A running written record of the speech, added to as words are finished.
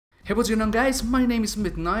Hey, what's going on, guys? My name is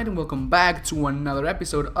Midnight and welcome back to another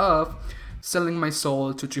episode of Selling My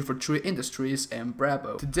Soul to 343 Industries and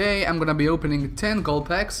Bravo. Today I'm gonna be opening 10 gold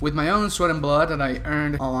packs with my own sweat and blood that I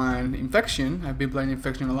earned on Infection. I've been playing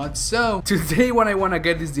Infection a lot. So today what I wanna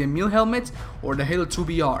get is the Emil helmet or the Halo 2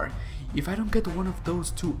 BR. If I don't get one of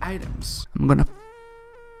those two items, I'm going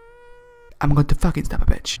to fucking stab a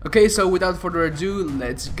bitch. Okay, so without further ado,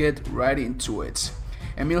 let's get right into it.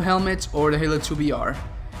 Emil helmet or the Halo 2 BR.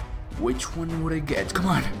 Which one would I get? Come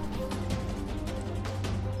on.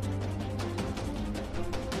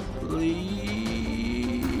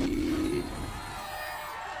 Please.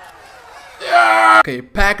 Yeah! Okay,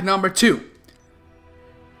 pack number 2.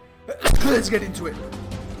 Let's get into it.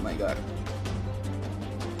 Oh my god.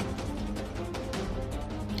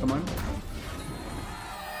 Come on.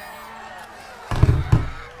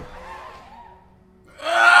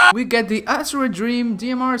 We get the Asteroid Dream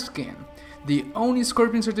DMR skin, the Oni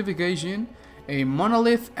Scorpion certification, a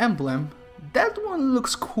Monolith emblem. That one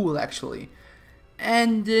looks cool actually.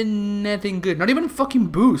 And nothing good, not even fucking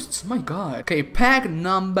boosts, my god. Okay, pack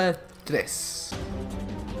number 3.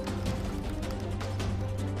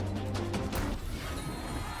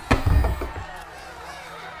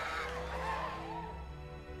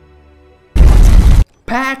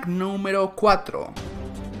 Pack número 4.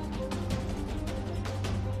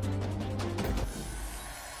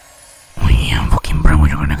 I'm fucking bro,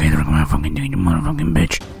 you're gonna get my fucking doing, you motherfucking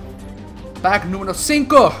bitch. Pack número 5.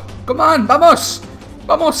 Come on, vamos.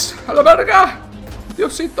 Vamos, a la verga.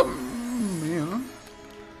 Diosito mío.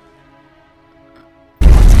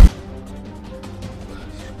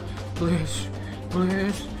 Please,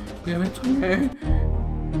 please, give it to me.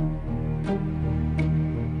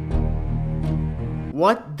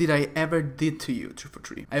 What did I ever did to you,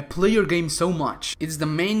 343? I play your game so much. It's the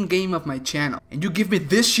main game of my channel. And you give me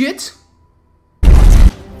this shit?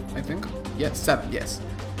 I think. Yes, 7, yes.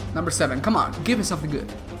 Number 7, come on, give me something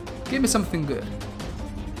good. Give me something good.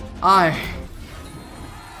 Ah,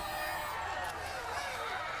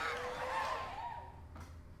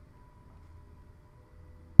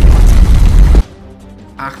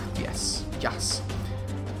 yes, yes.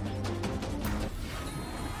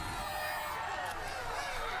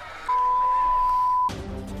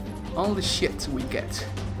 All the shit we get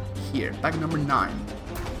here. Pack number 9.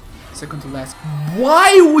 Second to last.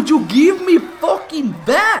 Why would you give me fucking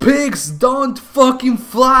that? Pigs don't fucking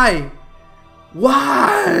fly.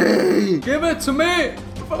 Why? Give it to me.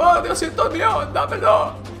 Por favor, Diosito mío,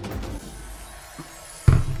 dámelo.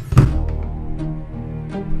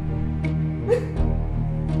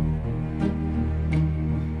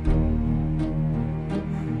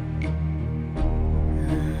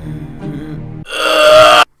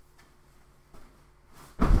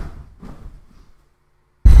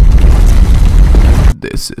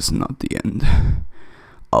 This is not the end.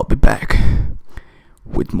 I'll be back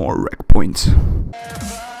with more wreck points.